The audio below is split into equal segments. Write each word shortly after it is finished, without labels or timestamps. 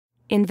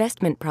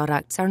Investment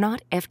products are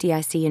not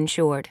FDIC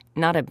insured,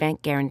 not a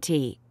bank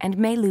guarantee, and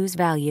may lose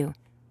value.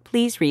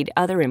 Please read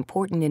other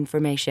important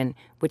information,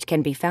 which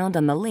can be found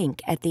on the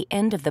link at the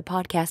end of the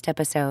podcast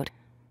episode.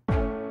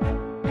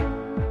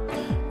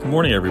 Good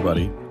morning,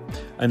 everybody.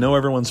 I know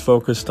everyone's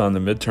focused on the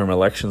midterm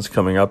elections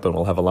coming up, and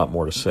we'll have a lot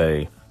more to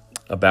say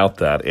about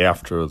that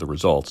after the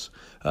results.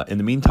 In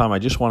the meantime, I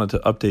just wanted to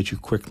update you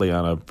quickly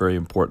on a very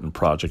important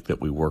project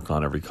that we work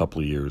on every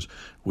couple of years,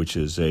 which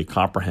is a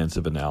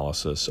comprehensive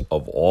analysis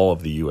of all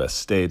of the U.S.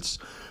 states,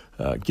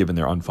 given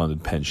their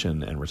unfunded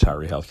pension and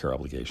retiree health care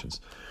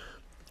obligations.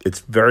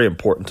 It's very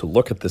important to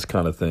look at this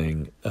kind of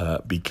thing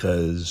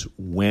because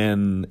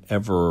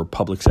whenever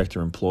public sector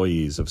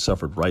employees have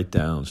suffered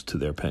write-downs to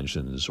their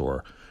pensions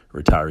or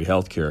retiree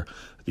health care,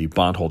 the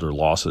bondholder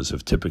losses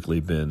have typically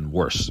been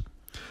worse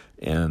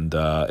and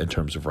in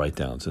terms of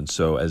write-downs. And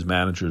so as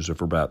managers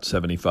of about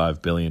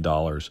 $75 billion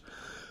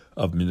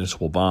of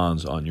municipal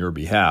bonds on your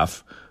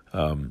behalf,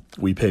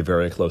 we pay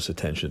very close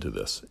attention to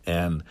this.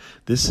 And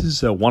this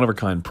is a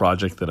one-of-a-kind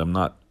project that I'm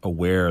not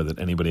aware that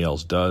anybody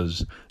else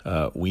does.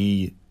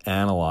 We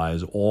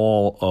analyze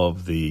all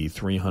of the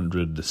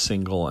 300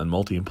 single and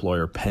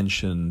multi-employer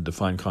pension,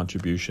 defined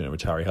contribution, and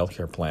retiree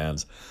healthcare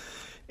plans,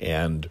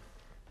 and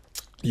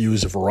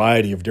use a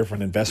variety of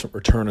different investment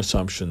return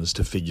assumptions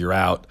to figure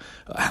out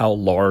how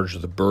large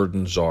the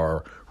burdens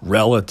are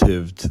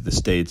relative to the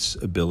state's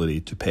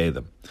ability to pay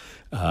them.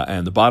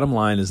 And the bottom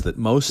line is that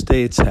most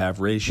states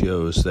have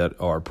ratios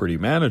that are pretty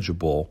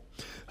manageable,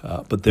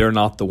 but they're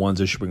not the ones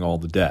issuing all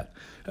the debt.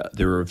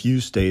 There are a few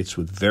states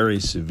with very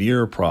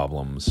severe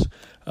problems,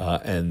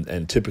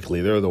 and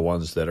typically they're the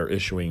ones that are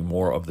issuing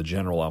more of the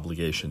general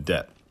obligation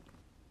debt.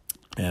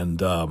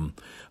 And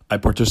I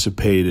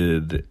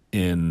participated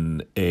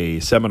in a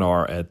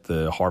seminar at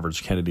the Harvard's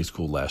Kennedy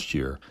School last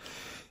year,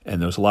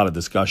 and there was a lot of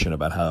discussion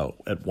about how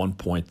at one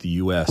point the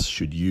U.S.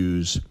 should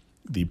use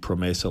the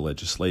PROMESA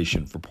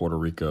legislation for Puerto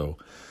Rico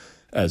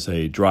as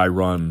a dry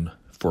run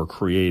for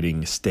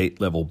creating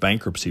state-level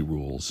bankruptcy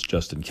rules,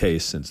 just in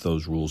case, since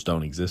those rules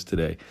don't exist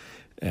today.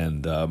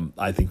 And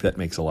I think that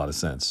makes a lot of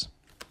sense.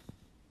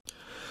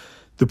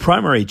 The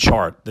primary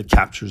chart that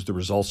captures the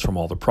results from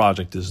all the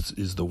project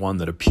is the one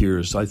that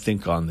appears, I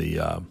think, on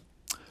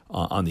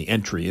the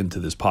entry into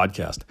this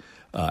podcast,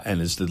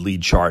 and is the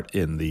lead chart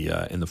in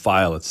the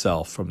file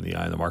itself from the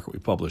Eye on the Market we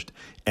published.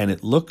 And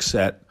it looks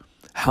at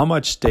how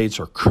much states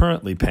are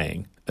currently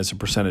paying as a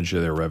percentage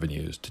of their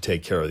revenues to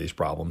take care of these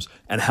problems,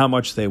 and how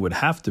much they would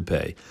have to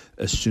pay,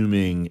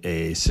 assuming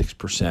a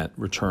 6%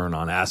 return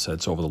on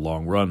assets over the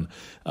long run,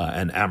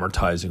 and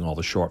amortizing all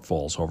the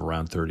shortfalls over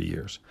around 30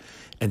 years.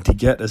 And to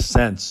get a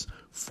sense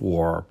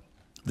for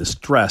the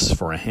stress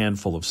for a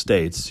handful of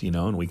states,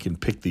 and we can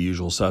pick the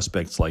usual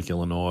suspects like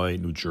Illinois,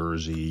 New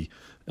Jersey,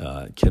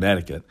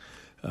 Connecticut.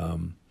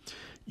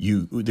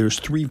 There's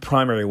three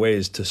primary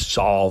ways to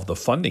solve the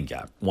funding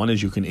gap. One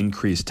is you can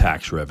increase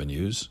tax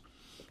revenues.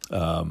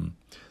 The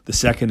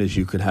second is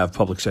you can have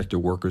public sector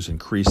workers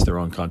increase their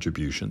own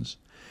contributions.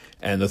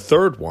 And the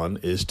third one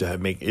is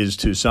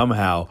to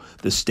somehow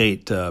the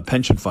state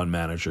pension fund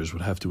managers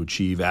would have to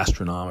achieve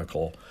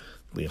astronomically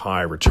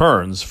high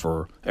returns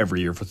for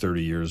every year for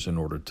 30 years in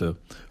order to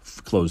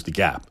close the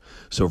gap.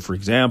 So, for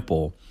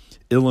example,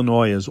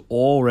 Illinois is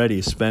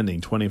already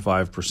spending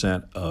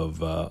 25%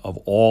 of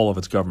all of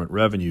its government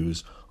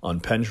revenues on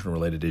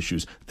pension-related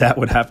issues. That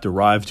would have to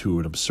rise to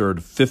an absurd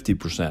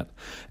 50%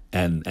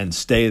 and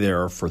stay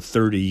there for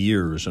 30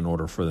 years in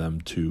order for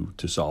them to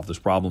solve this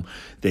problem.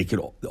 They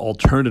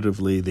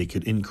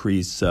could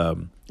increase,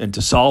 and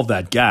to solve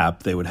that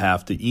gap, they would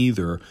have to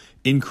either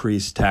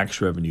increase tax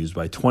revenues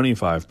by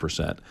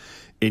 25%,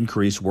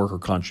 increase worker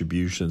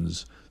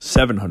contributions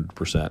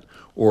 700%,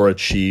 or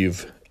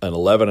achieve an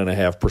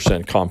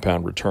 11.5%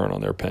 compound return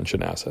on their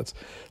pension assets.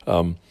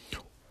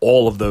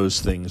 All of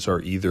those things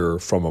are either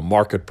from a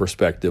market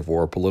perspective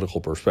or a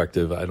political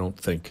perspective, I don't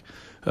think,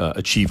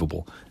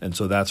 achievable. And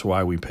so that's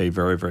why we pay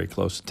very, very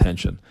close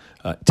attention.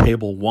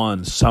 Table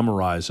 1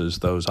 summarizes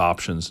those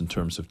options in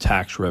terms of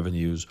tax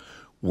revenues,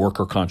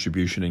 worker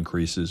contribution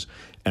increases,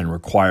 and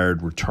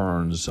required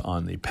returns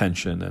on the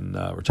pension and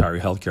retiree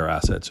healthcare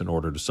assets in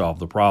order to solve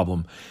the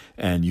problem.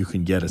 And you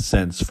can get a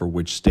sense for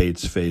which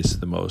states face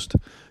the most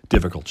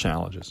difficult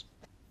challenges.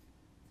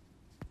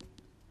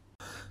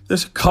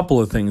 There's a couple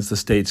of things the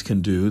states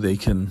can do. They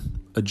can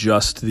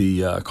adjust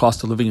the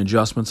cost of living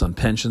adjustments on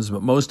pensions,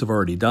 but most have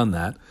already done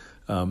that.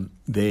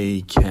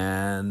 They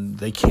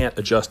can't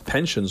adjust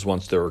pensions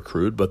once they're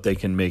accrued, but they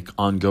can make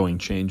ongoing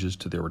changes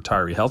to their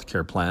retiree health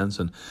care plans,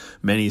 and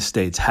many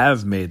states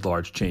have made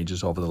large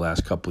changes over the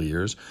last couple of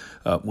years.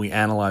 We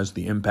analyze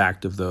the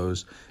impact of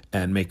those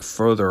and make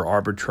further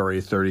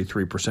arbitrary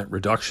 33%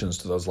 reductions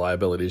to those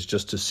liabilities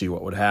just to see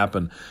what would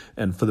happen.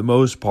 And for the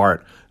most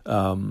part,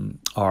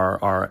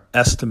 our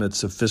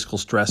estimates of fiscal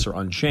stress are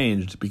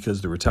unchanged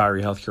because the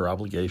retiree healthcare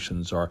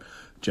obligations are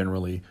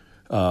generally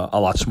a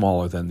lot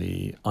smaller than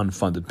the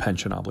unfunded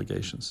pension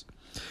obligations.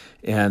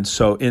 And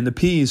so in the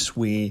piece,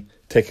 we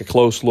take a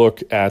close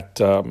look at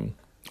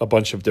a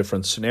bunch of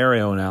different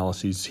scenario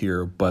analyses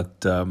here,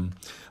 but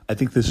I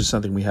think this is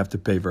something we have to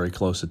pay very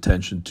close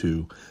attention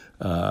to,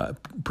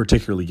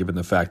 particularly given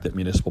the fact that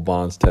municipal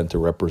bonds tend to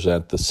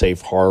represent the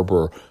safe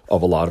harbor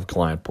of a lot of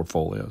client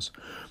portfolios.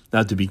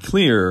 Now, to be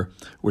clear,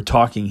 we're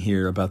talking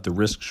here about the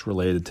risks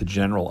related to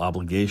general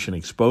obligation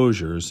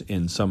exposures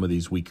in some of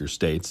these weaker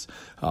states.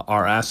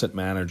 Our asset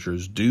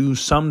managers do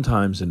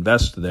sometimes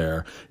invest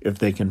there if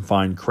they can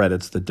find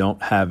credits that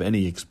don't have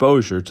any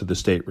exposure to the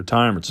state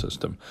retirement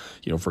system.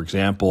 For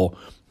example,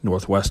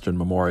 Northwestern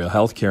Memorial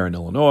Healthcare in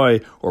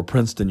Illinois, or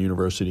Princeton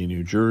University in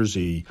New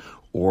Jersey,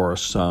 or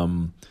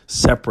some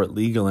separate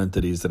legal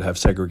entities that have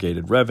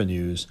segregated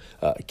revenues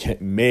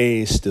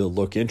may still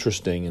look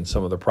interesting in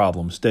some of the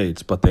problem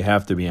states, but they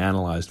have to be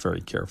analyzed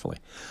very carefully.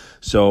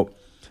 So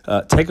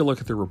take a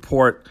look at the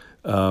report.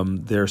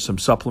 There's some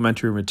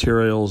supplementary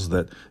materials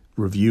that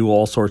review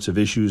all sorts of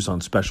issues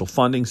on special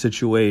funding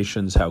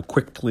situations, how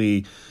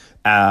quickly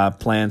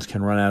plans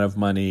can run out of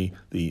money,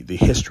 the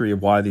history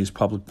of why these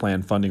public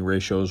plan funding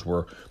ratios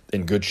were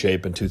in good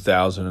shape in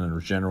 2000 and are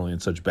generally in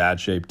such bad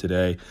shape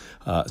today,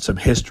 some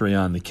history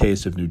on the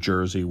case of New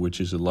Jersey, which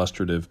is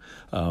illustrative,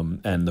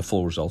 and the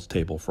full results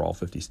table for all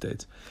 50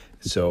 states.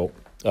 So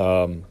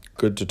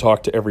good to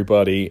talk to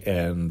everybody,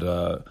 and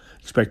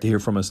expect to hear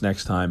from us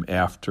next time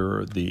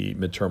after the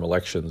midterm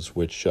elections,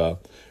 which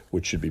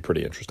should be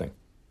pretty interesting.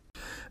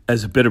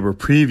 As a bit of a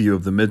preview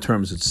of the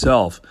midterms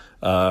itself,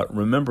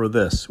 remember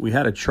this. We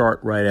had a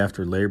chart right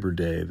after Labor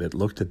Day that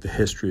looked at the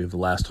history of the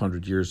last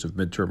 100 years of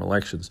midterm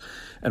elections.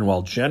 And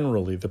while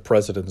generally the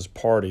president's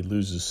party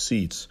loses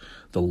seats,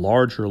 the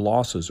larger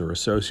losses are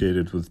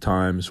associated with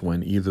times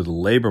when either the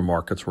labor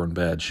markets were in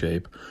bad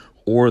shape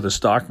or the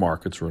stock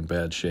markets were in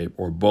bad shape,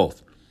 or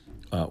both.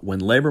 When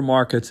labor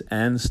markets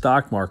and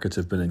stock markets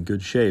have been in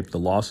good shape, the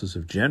losses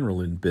have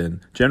generally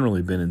been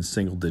in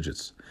single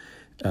digits.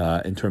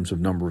 In terms of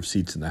number of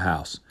seats in the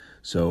House.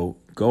 So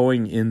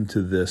going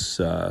into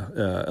this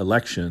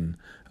election,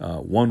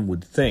 one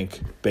would think,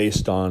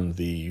 based on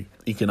the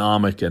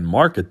economic and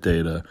market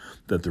data,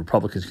 that the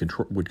Republicans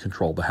would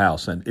control the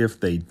House. And if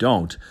they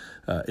don't,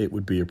 it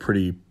would be a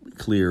pretty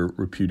clear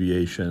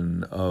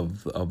repudiation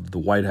of the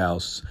White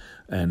House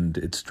and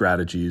its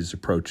strategies,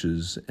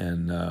 approaches,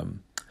 and a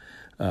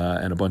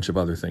bunch of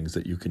other things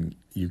that you can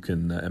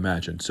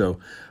imagine. So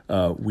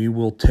we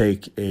will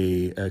take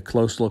a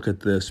close look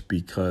at this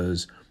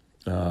because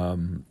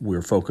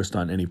we're focused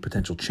on any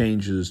potential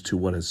changes to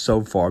what has so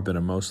far been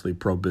a mostly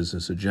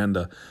pro-business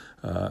agenda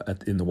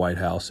in the White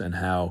House, and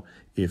how,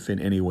 if in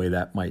any way,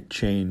 that might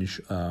change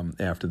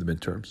after the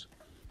midterms.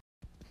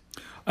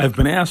 I've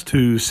been asked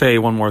to say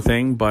one more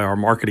thing by our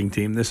marketing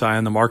team. This Eye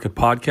on the Market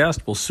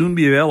podcast will soon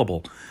be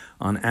available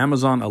on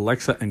Amazon,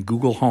 Alexa, and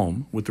Google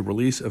Home with the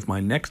release of my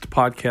next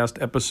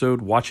podcast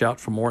episode. Watch out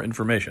for more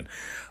information.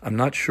 I'm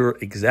not sure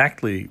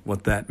exactly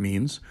what that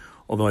means,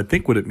 although I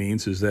think what it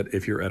means is that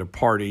if you're at a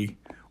party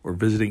or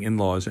visiting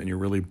in-laws and you're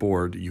really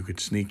bored, you could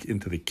sneak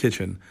into the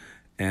kitchen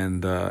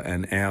and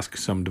ask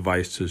some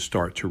device to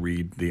start to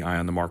read the Eye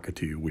on the Market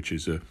to you, which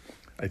is,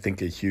 I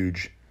think, a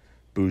huge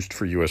boost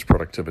for U.S.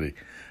 productivity.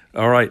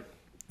 All right.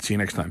 See you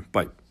next time.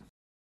 Bye.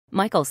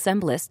 Michael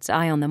Semblist's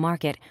Eye on the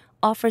Market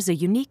offers a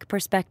unique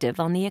perspective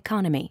on the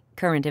economy,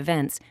 current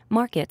events,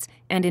 markets,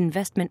 and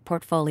investment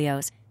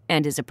portfolios,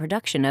 and is a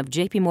production of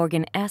JP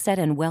Morgan Asset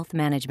and Wealth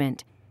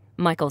Management.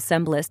 Michael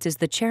Semblist is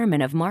the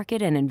chairman of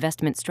Market and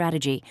Investment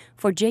Strategy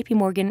for JP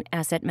Morgan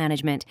Asset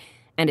Management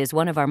and is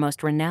one of our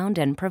most renowned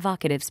and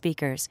provocative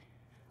speakers.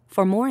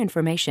 For more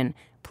information,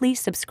 please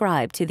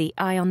subscribe to the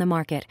Eye on the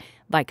Market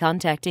by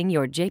contacting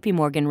your JP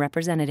Morgan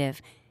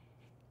representative.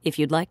 If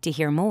you'd like to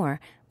hear more,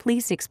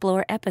 please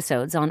explore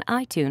episodes on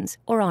iTunes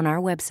or on our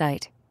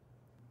website.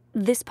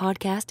 This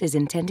podcast is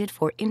intended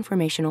for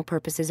informational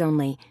purposes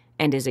only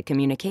and is a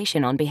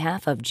communication on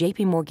behalf of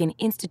JP Morgan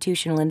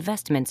Institutional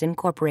Investments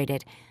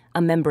Incorporated,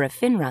 a member of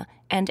FINRA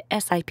and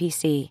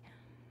SIPC.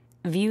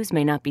 Views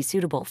may not be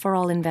suitable for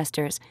all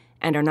investors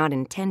and are not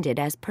intended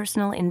as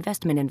personal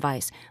investment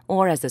advice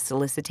or as a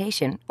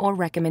solicitation or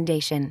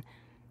recommendation.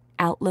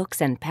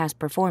 Outlooks and past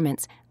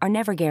performance are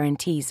never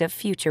guarantees of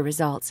future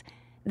results.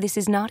 This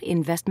is not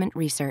investment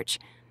research.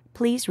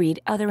 Please read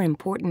other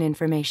important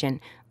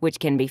information, which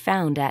can be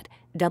found at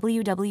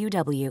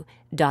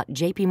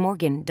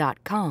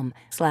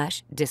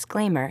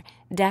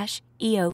www.jpmorgan.com/disclaimer-EO